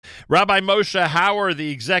Rabbi Moshe Hauer,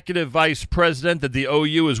 the executive vice president at the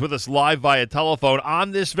OU, is with us live via telephone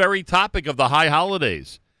on this very topic of the high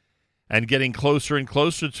holidays and getting closer and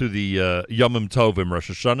closer to the Yom Tovim,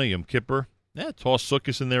 Rosh Hashanah, Yom Kippur. Yeah, toss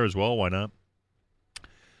Sukkot in there as well. Why not?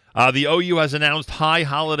 The OU has announced high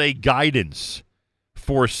holiday guidance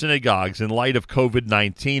for synagogues in light of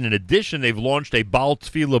COVID-19. In addition, they've launched a Baal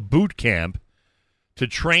Tefillah boot camp to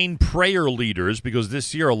train prayer leaders, because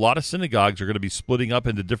this year a lot of synagogues are going to be splitting up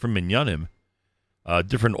into different minyanim,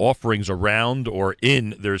 different offerings around or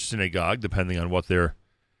in their synagogue, depending on what their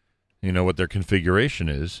configuration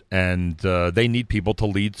is, and they need people to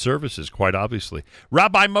lead services, quite obviously.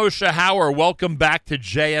 Rabbi Moshe Hauer, welcome back to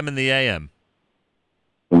JM in the AM.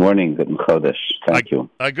 Good morning. Good Chodesh. Thank you.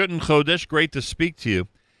 Good Chodesh. Great to speak to you.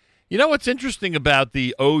 You know what's interesting about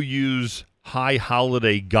the OU's high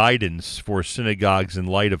holiday guidance for synagogues in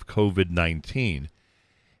light of COVID-19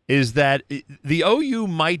 is that the OU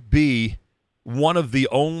might be one of the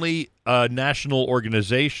only national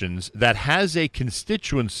organizations that has a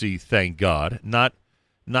constituency, thank God, not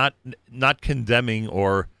condemning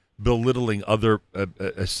or belittling other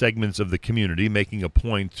segments of the community, making a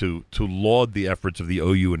point to laud the efforts of the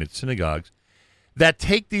OU and its synagogues, that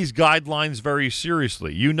take these guidelines very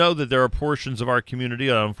seriously. You know that there are portions of our community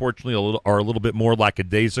that unfortunately are a little bit more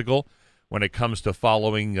lackadaisical when it comes to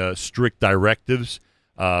following strict directives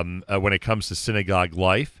when it comes to synagogue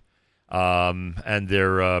life. And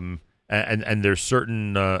there's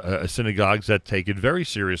certain synagogues that take it very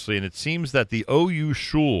seriously, and it seems that the OU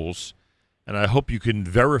shuls, and I hope you can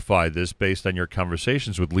verify this based on your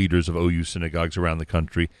conversations with leaders of OU synagogues around the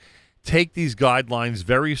country, take these guidelines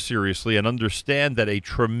very seriously and understand that a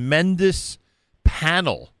tremendous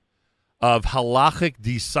panel of halachic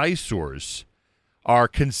decisors are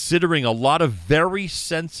considering a lot of very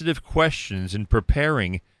sensitive questions in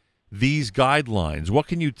preparing these guidelines. What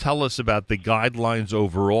can you tell us about the guidelines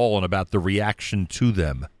overall and about the reaction to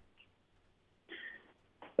them?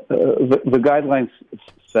 The guidelines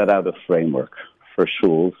set out a framework for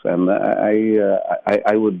shuls, and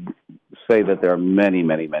I would say that there are many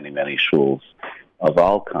shuls of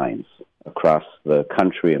all kinds across the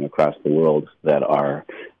country and across the world that are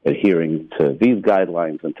adhering to these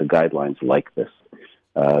guidelines and to guidelines like this.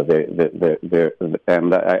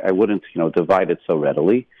 And I wouldn't, divide it so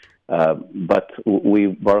readily. But we,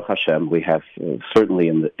 Baruch Hashem, we have certainly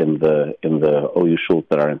in the OU shuls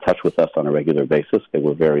that are in touch with us on a regular basis. They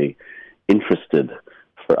were very interested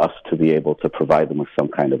for us to be able to provide them with some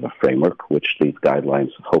kind of a framework, which these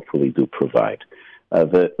guidelines hopefully do provide.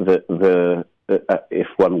 If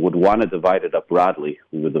one would want to divide it up broadly,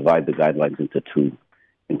 we would divide the guidelines into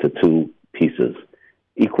two pieces,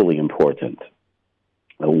 equally important.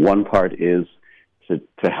 One part is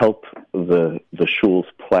to help the shuls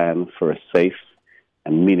plan for a safe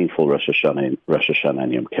and meaningful Rosh Hashanah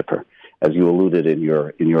and Yom Kippur. As you alluded in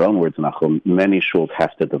your own words, Nachum, many shuls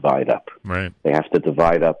have to divide up. Right. They have to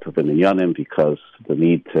divide up the minyanim because the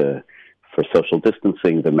need for social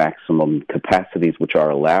distancing, the maximum capacities which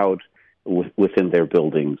are allowed within their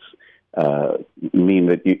buildings mean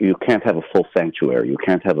that you can't have a full sanctuary, you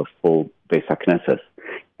can't have a full Beis HaKnesses.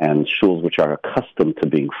 And shuls which are accustomed to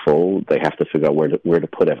being full, they have to figure out where to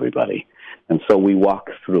put everybody. And so we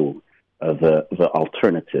walk through the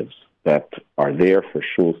alternatives that are there for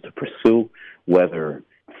shuls to pursue, whether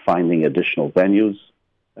finding additional venues,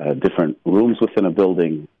 different rooms within a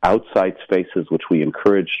building, outside spaces, which we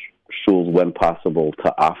encourage shuls when possible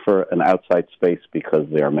to offer an outside space because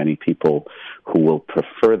there are many people who will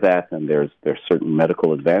prefer that, and there's certain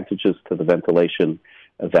medical advantages to the ventilation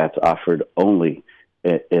that's offered only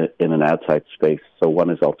in an outside space. So one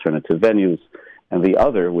is alternative venues, and the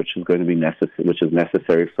other, which is going to be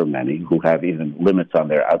necessary for many who have even limits on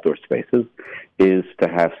their outdoor spaces, is to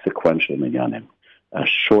have sequential minyanim, a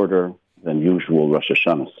shorter than usual Rosh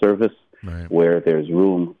Hashanah service, right, where there's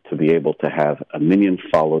room to be able to have a minyan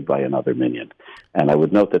followed by another minyan. And I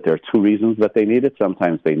would note that there are two reasons that they need it.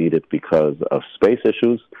 Sometimes they need it because of space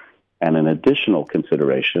issues, and an additional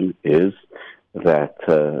consideration is that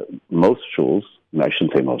most shuls, I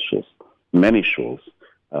shouldn't say most shuls, many shuls,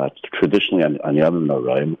 traditionally on Yom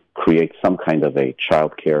Noraim, create some kind of a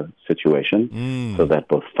child care situation so that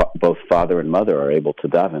both father and mother are able to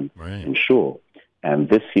daven in shul. And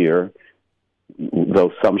this year,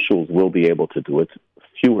 though some shuls will be able to do it,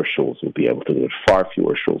 fewer shuls will be able to do it. Far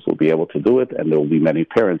fewer shuls will be able to do it, and there will be many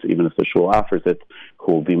parents, even if the shul offers it,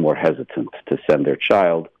 who will be more hesitant to send their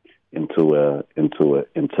child into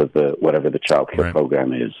the whatever the child care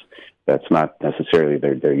program is. That's not necessarily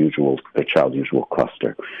their child's usual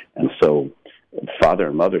cluster. And so father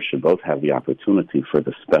and mother should both have the opportunity for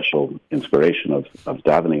the special inspiration of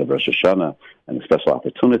davening of Rosh Hashanah and the special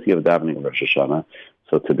opportunity of davening of Rosh Hashanah.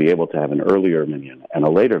 So to be able to have an earlier minyan and a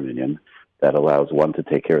later minyan that allows one to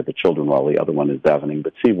take care of the children while the other one is davening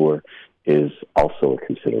b'tzibur is also a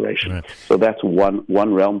consideration. Right. So that's one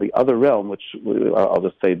realm. The other realm, which I'll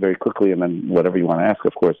just say very quickly, and then whatever you want to ask,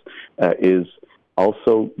 of course, is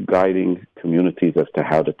also guiding communities as to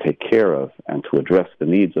how to take care of and to address the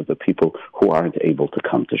needs of the people who aren't able to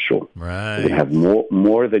come to shul. Right. We have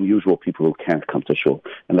more than usual people who can't come to shul,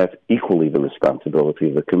 and that's equally the responsibility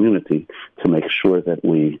of the community to make sure that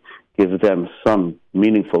we give them some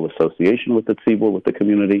meaningful association with the tzibur, with the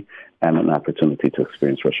community, and an opportunity to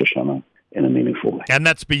experience Rosh Hashanah in a meaningful way. And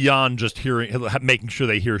that's beyond just making sure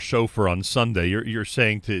they hear shofar on Sunday. You're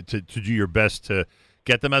saying to do your best to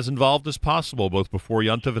get them as involved as possible, both before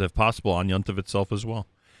Yom Tov and, if possible, on Yom Tov itself as well.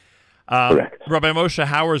 Correct. Rabbi Moshe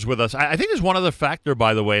Hauer is with us. I think there's one other factor,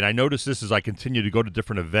 by the way, and I notice this as I continue to go to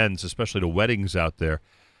different events, especially to weddings out there.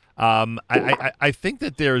 I think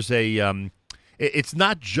that there's a it's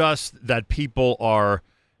not just that people are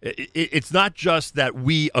it's not just that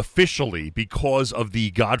we officially, because of the,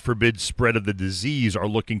 God forbid, spread of the disease, are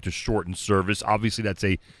looking to shorten service. Obviously, that's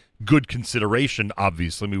a good consideration.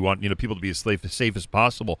 Obviously, we want people to be as safe as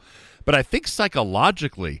possible. But I think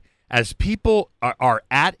psychologically, as people are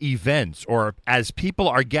at events, or as people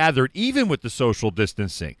are gathered, even with the social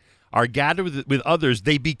distancing, are gathered with others,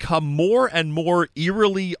 they become more and more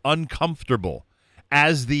eerily uncomfortable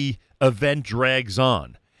as the event drags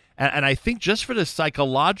on. And I think just for the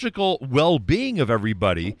psychological well-being of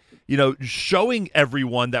everybody, showing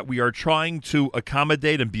everyone that we are trying to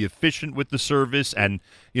accommodate and be efficient with the service, and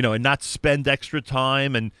and not spend extra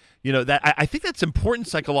time, and that I think that's important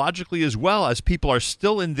psychologically as well, as people are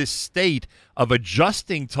still in this state of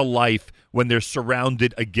adjusting to life when they're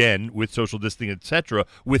surrounded again with social distancing, etc.,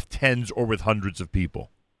 with tens or with hundreds of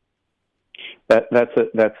people.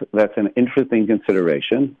 That's an interesting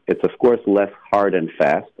consideration. It's of course less hard and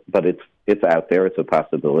fast, but it's out there. It's a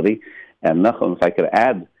possibility. And Nachum, if I could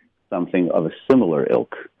add something of a similar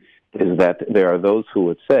ilk, is that there are those who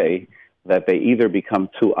would say that they either become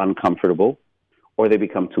too uncomfortable or they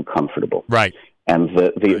become too comfortable. Right. And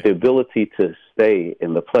the ability to stay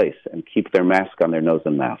in the place and keep their mask on their nose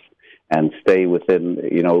and mouth and stay with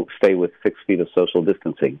 6 feet of social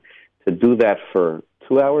distancing, to do that for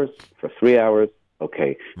 2 hours, for 3 hours,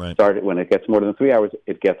 okay. Right. Start it when it gets more than 3 hours,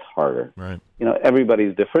 it gets harder. Right.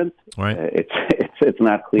 Everybody's different. Right. It's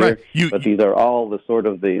not clear. Right. But these are all the sort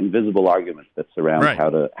of the invisible arguments that surround right.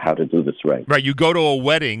 how to do this right. Right. You go to a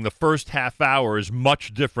wedding, the first half hour is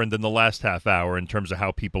much different than the last half hour in terms of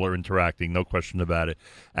how people are interacting. No question about it.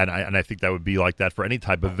 And I think that would be like that for any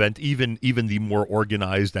type of event, even the more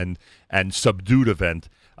organized and subdued event.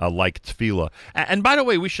 Like tefillah. And by the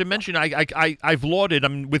way, we should mention I've lauded.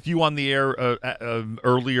 I'm with you on the air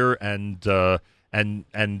earlier and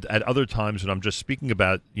at other times when I'm just speaking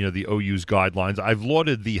about the OU's guidelines. I've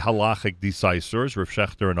lauded the halachic decisors, Rav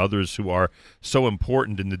Shechter and others, who are so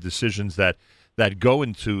important in the decisions that go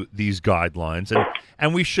into these guidelines.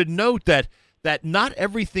 And we should note that not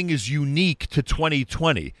everything is unique to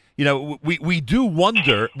 2020. We do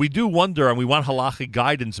wonder, and we want halachic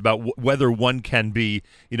guidance about whether one can be,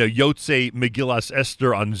 Yotzei Megillas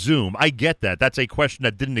Esther on Zoom. I get that. That's a question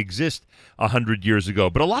that didn't exist 100 years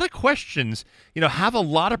ago. But a lot of questions, have a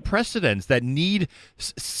lot of precedents that need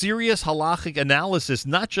serious halachic analysis,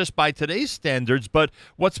 not just by today's standards, but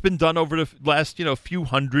what's been done over the last, few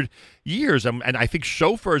hundred years. And I think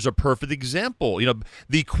shofar is a perfect example.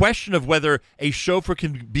 The question of whether a shofar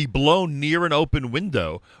can be blown near an open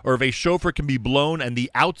window, or if a shofar can be blown and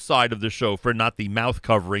the outside of the shofar, not the mouth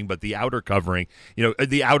covering, but the outer covering,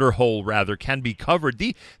 the outer hole rather, can be covered.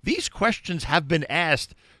 These questions have been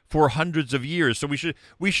asked for hundreds of years. So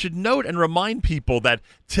we should note and remind people that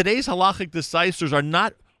today's halachic decisors are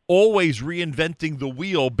not always reinventing the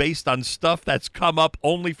wheel based on stuff that's come up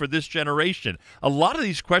only for this generation. A lot of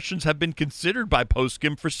these questions have been considered by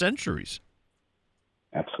poskim for centuries.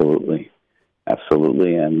 Absolutely,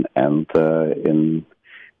 and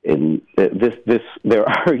in this there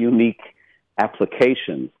are unique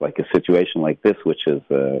applications, like a situation like this, which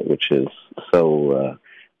is so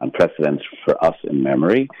unprecedented for us in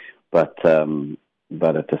memory, but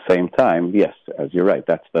at the same time, yes, as you're right,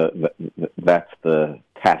 that's the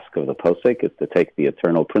task of the posek, is to take the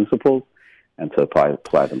eternal principles and to apply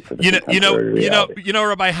them to the contemporary reality.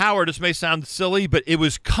 Rabbi Howard, this may sound silly, but it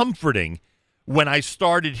was comforting when I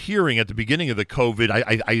started hearing at the beginning of the COVID,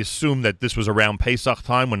 I assumed that this was around Pesach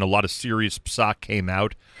time when a lot of serious psak came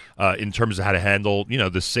out in terms of how to handle,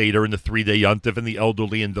 the Seder and the 3-day Yontif and the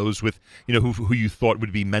elderly and those with, who you thought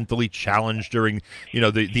would be mentally challenged during,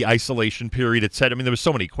 the isolation period, et cetera. I mean, there were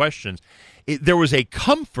so many questions. There was a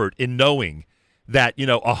comfort in knowing that,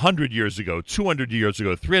 100 years ago, 200 years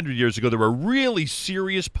ago, 300 years ago, there were really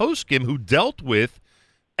serious poskim who dealt with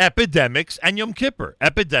epidemics and Yom Kippur,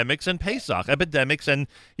 epidemics and Pesach, epidemics and,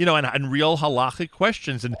 and real halachic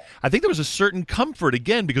questions. And I think there was a certain comfort,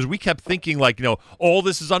 again, because we kept thinking like, all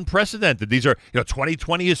this is unprecedented. These are,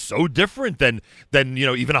 2020 is so different than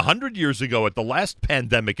even 100 years ago at the last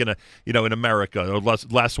pandemic in America, or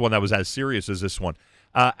last one that was as serious as this one.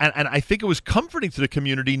 And I think it was comforting to the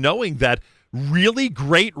community knowing that really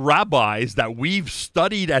great rabbis that we've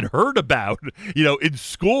studied and heard about, in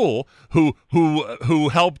school, who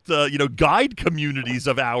helped, guide communities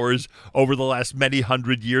of ours over the last many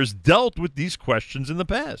hundred years, dealt with these questions in the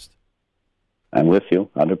past. I'm with you,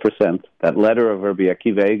 100%. That letter of Rabbi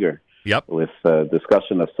Akiva Eger, yep, with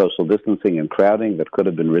discussion of social distancing and crowding that could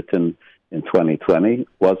have been written in 2020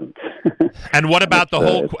 wasn't. And what about the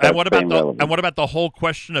whole? And what about the whole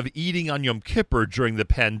question of eating on Yom Kippur during the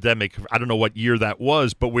pandemic? I don't know what year that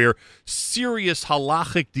was, but where serious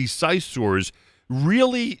halachic decisors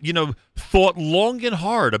really, thought long and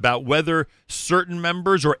hard about whether certain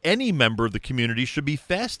members or any member of the community should be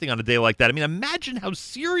fasting on a day like that. I mean, imagine how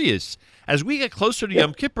serious as we get closer to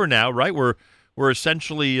Yom Kippur now, right? We're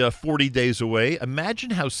essentially 40 days away.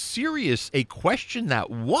 Imagine how serious a question that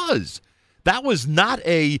was. That was not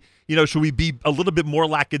a, should we be a little bit more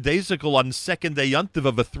lackadaisical on the second day yontiv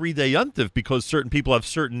of a 3-day yontiv because certain people have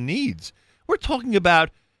certain needs? We're talking about,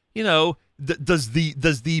 does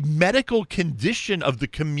the medical condition of the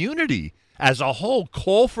community as a whole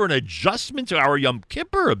call for an adjustment to our Yom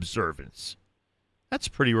Kippur observance? That's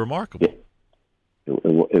pretty remarkable.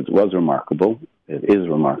 It was remarkable. It is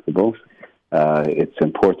remarkable. It's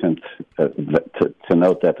important to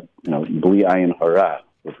note that, bli ayin hara,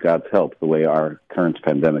 with God's help, the way our current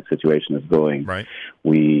pandemic situation is going, right,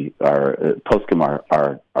 we are poskim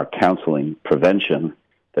are counseling prevention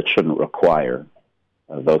that shouldn't require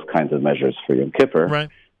those kinds of measures for Yom Kippur. Right.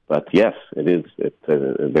 But yes, it is.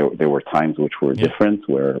 There were times which were different,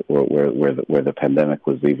 where the pandemic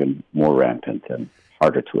was even more rampant and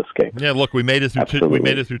harder to escape. Yeah, look, we made it through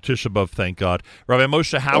Tisha B'Av, thank God. Rabbi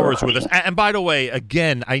Moshe Hauer is with us. And by the way,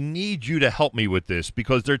 again, I need you to help me with this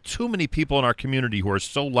because there are too many people in our community who are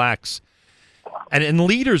so lax, and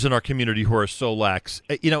leaders in our community who are so lax.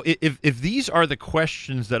 If these are the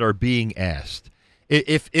questions that are being asked,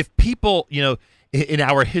 if people, in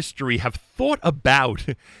our history have thought about,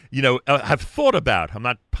 I'm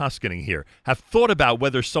not poskening here, have thought about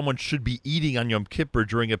whether someone should be eating on Yom Kippur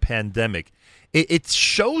during a pandemic, it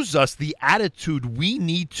shows us the attitude we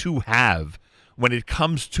need to have when it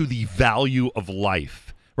comes to the value of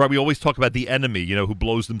life. Right? We always talk about the enemy, who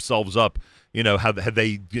blows themselves up, how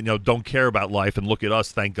they, don't care about life, and look at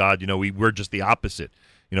us, thank God, we're just the opposite.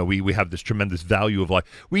 We have this tremendous value of life.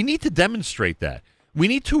 We need to demonstrate that. We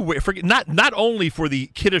need to not only for the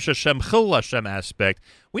Kiddush Hashem, Chil Hashem aspect,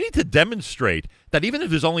 we need to demonstrate that even if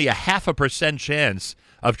there's only a 0.5% chance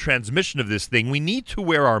of transmission of this thing, we need to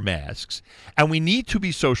wear our masks, and we need to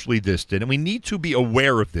be socially distant, and we need to be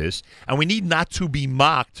aware of this, and we need not to be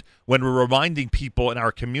mocked when we're reminding people in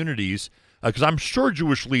our communities, because I'm sure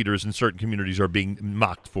Jewish leaders in certain communities are being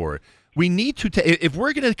mocked for it. We need to, if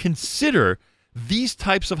we're going to consider these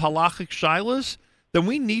types of halachic shilas, then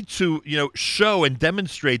we need to, show and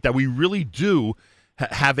demonstrate that we really do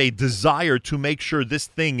have a desire to make sure this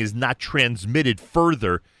thing is not transmitted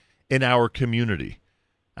further in our community.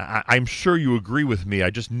 I'm sure you agree with me. I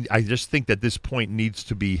just think that this point needs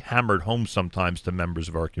to be hammered home sometimes to members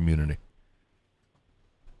of our community.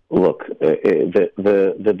 Look,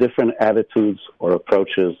 the different attitudes or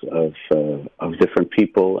approaches of different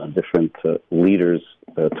people and different leaders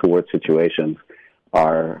towards situations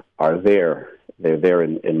are there. They're there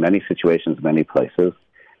in many situations, many places.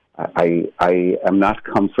 I am not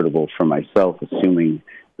comfortable for myself assuming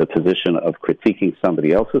the position of critiquing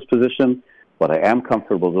somebody else's position. What I am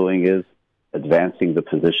comfortable doing is advancing the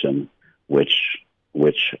position which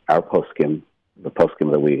our poskim, the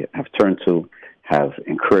poskim that we have turned to, have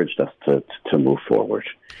encouraged us to move forward.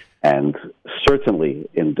 And certainly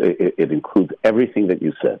it includes everything that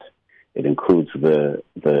you said. It includes the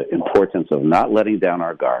importance of not letting down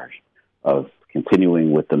our guard, of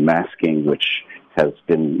continuing with the masking, which has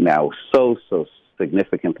been now so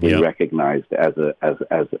significantly recognized as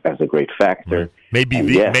a great factor. Right.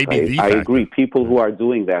 Maybe I agree. People who are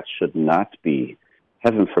doing that should not be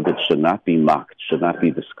heaven forbid, should not be mocked, should not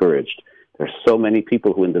be discouraged. There are so many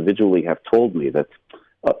people who individually have told me that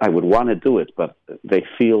I would want to do it, but they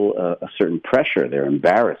feel a certain pressure. They're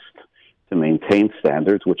embarrassed to maintain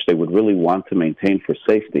standards which they would really want to maintain for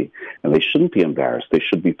safety. And they shouldn't be embarrassed. They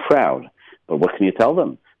should be proud. But what can you tell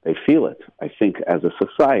them? They feel it. I think as a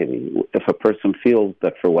society, if a person feels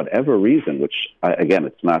that for whatever reason, which, again,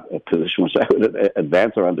 it's not a position which I would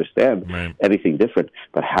advance or understand anything different,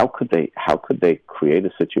 but how could they create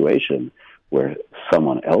a situation where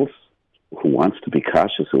someone else who wants to be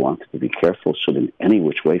cautious, who wants to be careful, should in any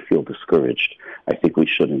which way feel discouraged? I think we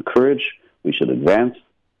should encourage, we should advance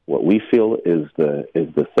what we feel is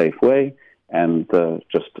the safe way, and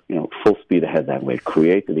just full speed ahead that way.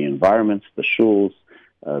 Create the environments, the shuls,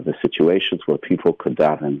 the situations where people could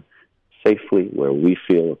daven safely, where we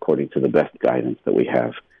feel, according to the best guidance that we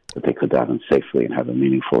have, that they could daven safely and have a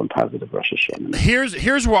meaningful and positive Rosh Hashanah.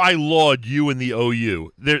 Here's where I laud you and the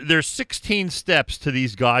OU. There's 16 steps to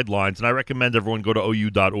these guidelines, and I recommend everyone go to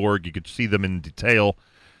OU.org. You could see them in detail.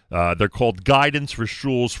 They're called Guidance for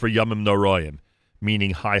Shuls for Yomim Noraim,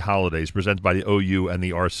 meaning high holidays, presented by the OU and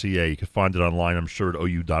the RCA. You can find it online, I'm sure, at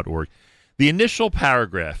OU.org. The initial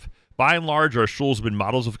paragraph, by and large, our shuls have been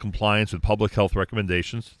models of compliance with public health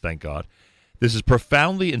recommendations, thank God. This is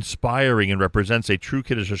profoundly inspiring and represents a true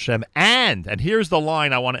Kiddush Hashem and here's the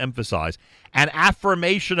line I want to emphasize, an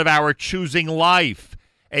affirmation of our choosing life,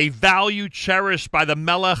 a value cherished by the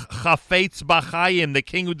Melech Chafetz B'Chaim, the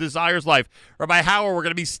king who desires life. Rabbi Hauer, we're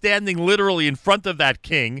going to be standing literally in front of that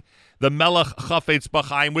king, the Melech Chafetz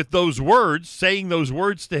B'Chaim, with those words, saying those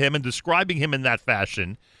words to him and describing him in that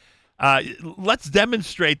fashion. Let's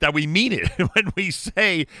demonstrate that we mean it when we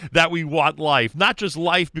say that we want life, not just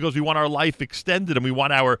life because we want our life extended and we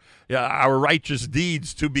want our righteous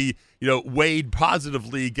deeds to be weighed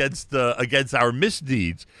positively against our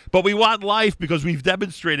misdeeds, but we want life because we've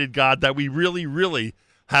demonstrated, God, that we really, really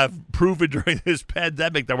have proven during this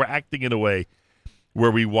pandemic that we're acting in a way where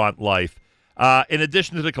we want life. In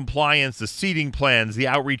addition to the compliance, the seating plans, the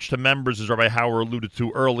outreach to members, as Rabbi Hauer alluded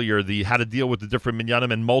to earlier, the how to deal with the different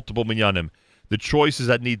minyanim and multiple minyanim, the choices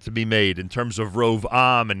that need to be made in terms of Rov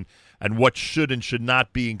Am and what should and should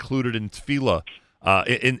not be included in tefillah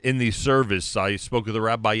in the service. I spoke with a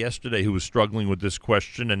rabbi yesterday who was struggling with this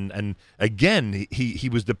question, and again, he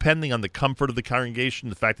was depending on the comfort of the congregation,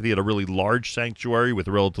 the fact that he had a really large sanctuary with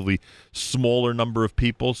a relatively smaller number of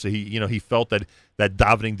people, so he felt that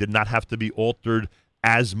davening did not have to be altered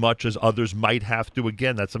as much as others might have to.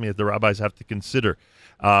 Again, that's something that the rabbis have to consider.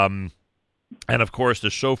 And of course,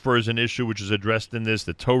 the shofar is an issue which is addressed in this,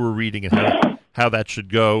 the Torah reading and how that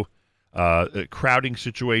should go. Crowding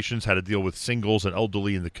situations, how to deal with singles and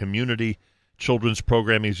elderly in the community, children's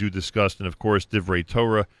programming, as you discussed, and of course, Divrei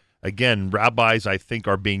Torah. Again, rabbis, I think,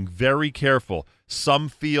 are being very careful. Some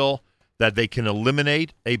feel that they can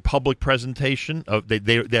eliminate a public presentation.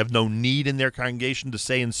 They have no need in their congregation to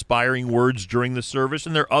say inspiring words during the service,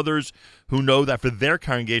 and there are others who know that for their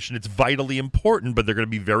congregation it's vitally important, but they're going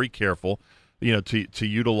to be very careful to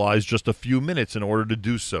utilize just a few minutes in order to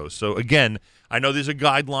do so. So again, I know these are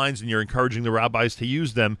guidelines and you're encouraging the rabbis to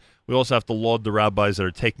use them. We also have to laud the rabbis that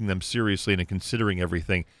are taking them seriously and considering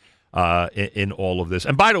everything in all of this.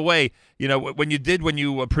 And by the way, when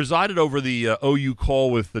you presided over the OU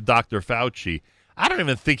call with the Dr. Fauci, I don't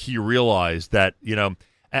even think he realized that,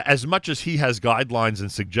 as much as he has guidelines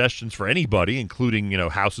and suggestions for anybody, including,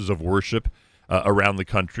 houses of worship around the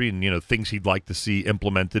country and, things he'd like to see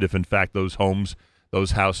implemented if, in fact, those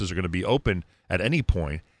houses are going to be open at any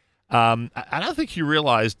point. I don't think he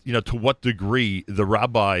realized, to what degree the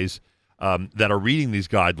rabbis that are reading these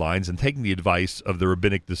guidelines and taking the advice of the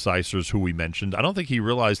rabbinic decisors who we mentioned, I don't think he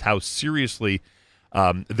realized how seriously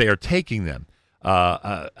they are taking them.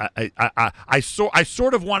 I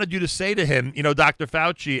sort of wanted you to say to him, Dr.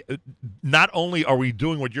 Fauci, not only are we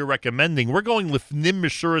doing what you're recommending, we're going lifnim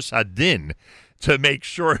mishuras hadin to make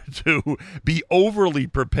sure to be overly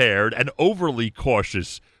prepared and overly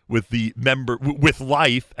cautious with with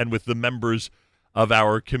life and with the members of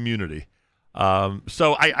our community.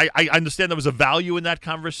 So I understand there was a value in that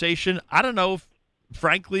conversation. I don't know if,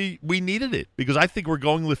 frankly, we needed it, because I think we're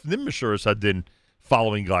going lifnim mishuras hadin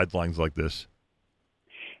following guidelines like this.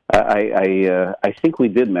 I think we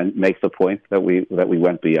did make the point that we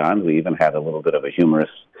went beyond. We even had a little bit of a humorous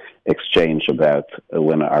exchange about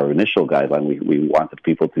when our initial guideline, we wanted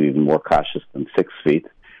people to be even more cautious than 6 feet.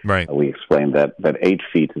 Right. We explained that 8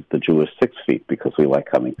 feet is the Jewish 6 feet because we like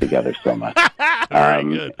coming together so much. Very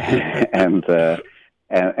good. But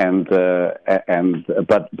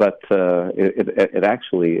it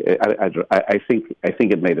actually, I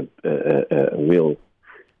think it made a real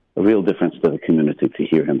a real difference to the community to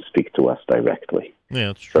hear him speak to us directly. Yeah,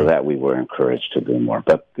 that's true. So that we were encouraged to do more.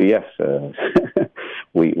 But yes,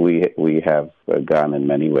 we have gone in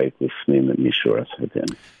many ways with Snim and Mishuras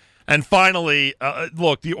Hadin. And finally,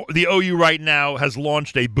 look, the OU right now has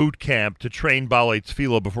launched a boot camp to train Balei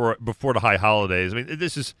Tefillah before the high holidays. I mean,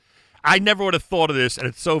 I never would have thought of this, and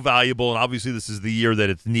it's so valuable, and obviously this is the year that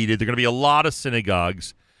it's needed. There are going to be a lot of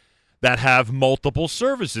synagogues that have multiple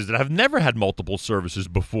services, that have never had multiple services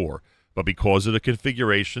before. But because of the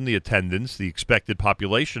configuration, the attendance, the expected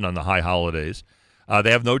population on the high holidays,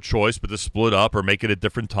 they have no choice but to split up or make it at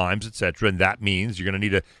different times, etc. And that means you're going to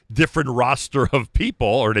need a different roster of people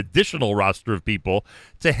or an additional roster of people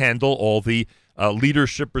to handle all the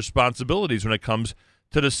leadership responsibilities when it comes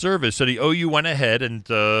to the service. So the OU went ahead, and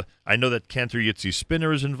I know that Cantor Yitzi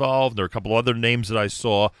Spinner is involved. There are a couple other names that I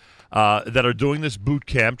saw that are doing this boot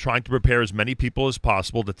camp, trying to prepare as many people as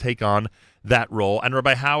possible to take on that role. And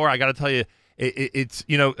Rabbi Hauer, I got to tell you, it's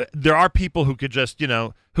there are people who could just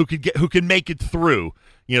who can make it through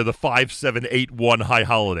the 5, 7, 8, 1 high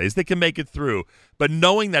holidays. They can make it through, but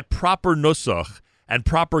knowing that proper nusach and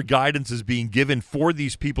proper guidance is being given for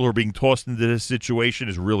these people who are being tossed into this situation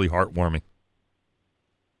is really heartwarming.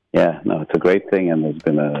 Yeah, no, it's a great thing, and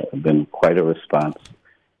there's been quite a response.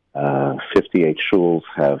 58 shuls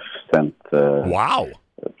have sent. Wow.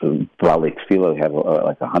 Balei Tefillah have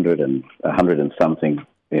like 100 and something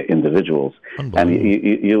individuals, and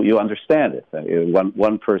you understand it.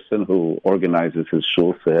 One person who organizes his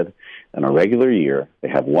shul said, in a regular year they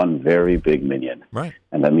have one very big minyan, right?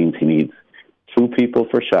 And that means he needs 2 people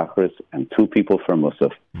for Shachris and 2 people for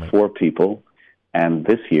Musaf, right. 4 people, and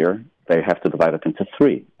this year they have to divide up into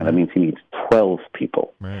 3, and that means he needs 12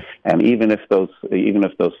 people. Right. And even if those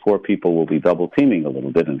 4 people will be double teaming a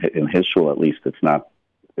little bit in his shul, at least it's not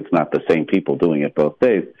the same people doing it both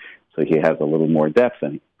days. So he has a little more depth,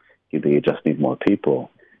 and he just needs more people,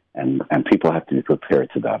 and people have to be prepared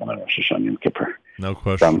to daven on Rosh Hashanah and Kippur. No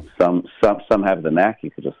question. Some have the knack;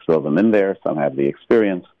 you could just throw them in there. Some have the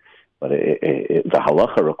experience, but the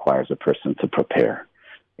halacha requires a person to prepare.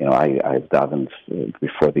 I've davened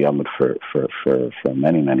before the Amud for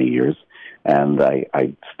many years, and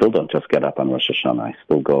I still don't just get up on Rosh Hashanah. I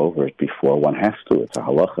still go over it before. One has to. It's a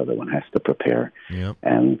halacha that one has to prepare. Yep.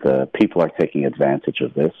 And people are taking advantage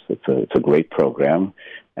of this. It's a great program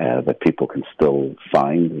that people can still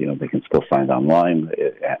find. They can still find online,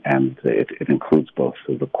 and it includes both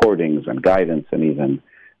recordings and guidance, and even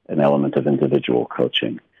an element of individual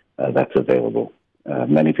coaching that's available.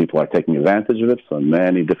 Many people are taking advantage of it from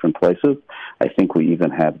many different places. I think we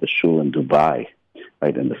even have the shul in Dubai,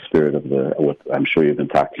 right, in the spirit of what I'm sure you've been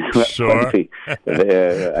talking about. Sure. I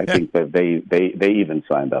think that they even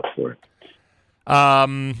signed up for it.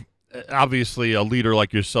 Obviously, a leader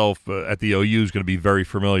like yourself at the OU is going to be very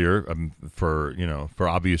familiar for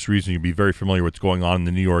obvious reasons. You'll be very familiar with what's going on in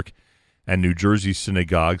the New York and New Jersey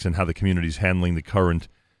synagogues and how the community is handling the current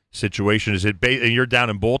situation. Is it and you're down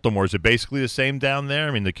in Baltimore? Is it basically the same down there?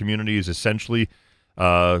 I mean, the community is essentially,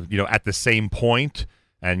 at the same point,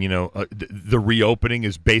 and the reopening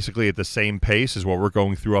is basically at the same pace as what we're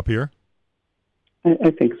going through up here.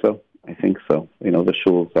 I think so. The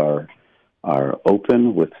shuls are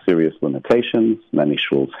open with serious limitations. Many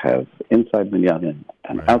shuls have inside minyanim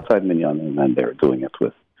and right. outside minyanim, and they're doing it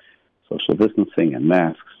with social distancing and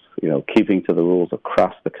masks. Keeping to the rules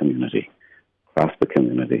across the community. And for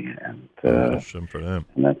them.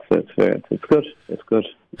 And it's good. It's good,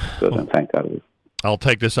 and thank God. I'll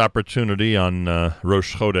take this opportunity on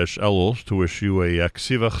Rosh Chodesh Elul to wish you a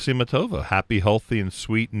Ksiva Chsima Tova, happy, healthy, and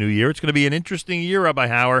sweet New Year. It's going to be an interesting year, Rabbi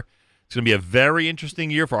Hauer. It's going to be a very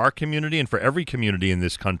interesting year for our community and for every community in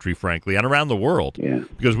this country, frankly, and around the world. Yeah.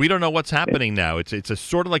 Because we don't know what's happening now. It's a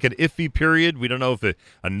sort of like an iffy period. We don't know if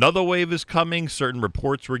another wave is coming. Certain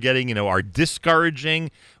reports we're getting, are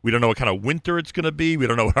discouraging. We don't know what kind of winter it's going to be. We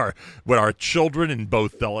don't know what our children in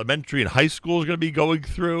both elementary and high school is going to be going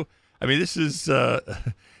through. I mean, this is a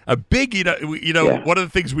big, One of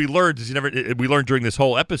the things we learned is we learned during this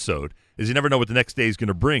whole episode is you never know what the next day is going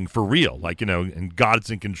to bring for real. And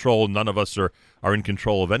God's in control. None of us are in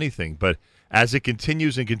control of anything. But as it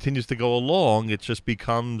continues to go along, it just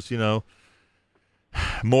becomes,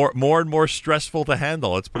 more and more stressful to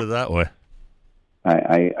handle. Let's put it that way.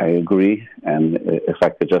 I agree. And if I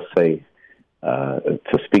could just say,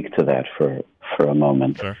 to speak to that for a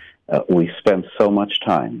moment, sure. We spend so much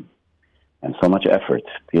time and so much effort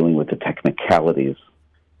dealing with the technicalities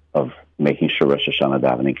of making sure Rosh Hashanah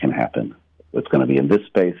davening can happen. It's going to be in this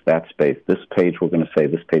space, that space, this page we're going to say,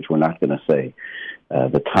 this page we're not going to say,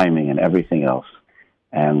 the timing and everything else.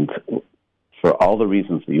 And for all the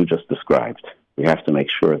reasons that you just described, we have to make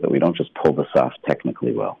sure that we don't just pull this off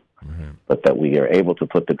technically well, but that we are able to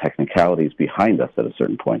put the technicalities behind us at a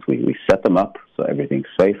certain point. We set them up so everything's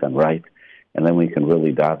safe and right, and then we can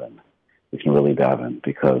really daven. We can really daven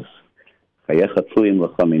because, as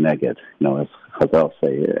Chazal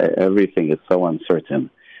say, everything is so uncertain,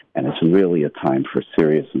 and it's really a time for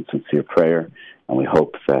serious and sincere prayer. And we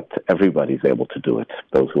hope that everybody's able to do it.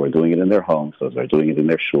 Those who are doing it in their homes, those who are doing it in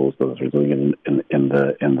their shuls, those who are doing it in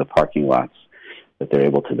the parking lots, that they're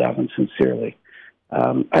able to daven sincerely.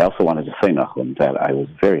 I also wanted to say, Nachum, that I was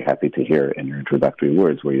very happy to hear in your introductory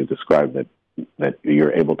words where you described that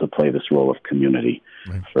you're able to play this role of community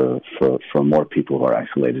for more people who are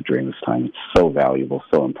isolated during this time. It's so valuable,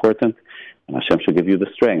 so important, and Hashem should give you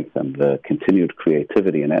the strength and the continued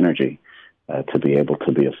creativity and energy to be able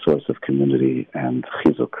to be a source of community and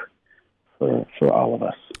chizuk for all of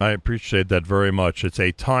us. I appreciate that very much. It's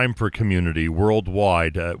a time for community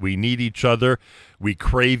worldwide. We need each other. We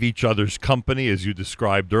crave each other's company, as you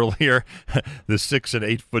described earlier. The 6 and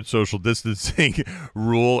 8 foot social distancing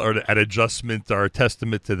rule or an adjustment are a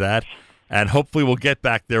testament to that. And hopefully we'll get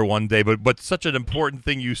back there one day. But such an important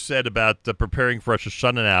thing you said about preparing for Rosh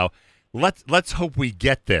Hashanah now. Let's hope we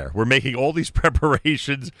get there. We're making all these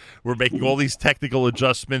preparations. We're making all these technical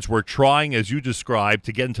adjustments. We're trying, as you described,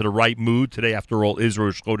 to get into the right mood. Today, after all, is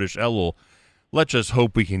Rosh Chodesh Elul. Let's just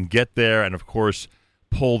hope we can get there and, of course,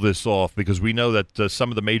 pull this off, because we know that some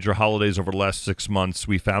of the major holidays over the last 6 months,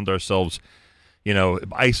 we found ourselves,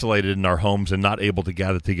 isolated in our homes and not able to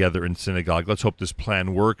gather together in synagogue. Let's hope this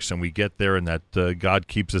plan works and we get there, and that God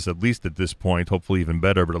keeps us, at least at this point, hopefully even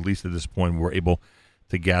better, but at least at this point we're able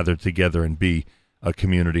to gather together and be a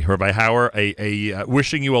community. Rabbi Hauer,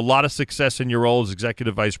 wishing you a lot of success in your role as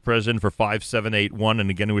Executive Vice President for 5781, and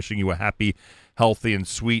again wishing you a happy, healthy, and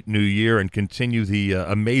sweet new year, and continue the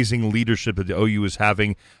amazing leadership that the OU is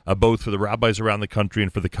having, both for the rabbis around the country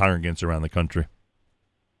and for the congregants around the country.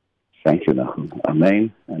 Thank you, Nachum.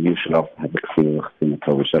 Amen. And you should also have a clear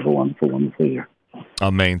wish everyone for a wonderful year.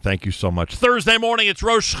 Amen. Thank you so much. Thursday morning, it's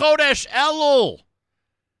Rosh Chodesh Elul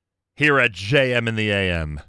here at JM in the AM.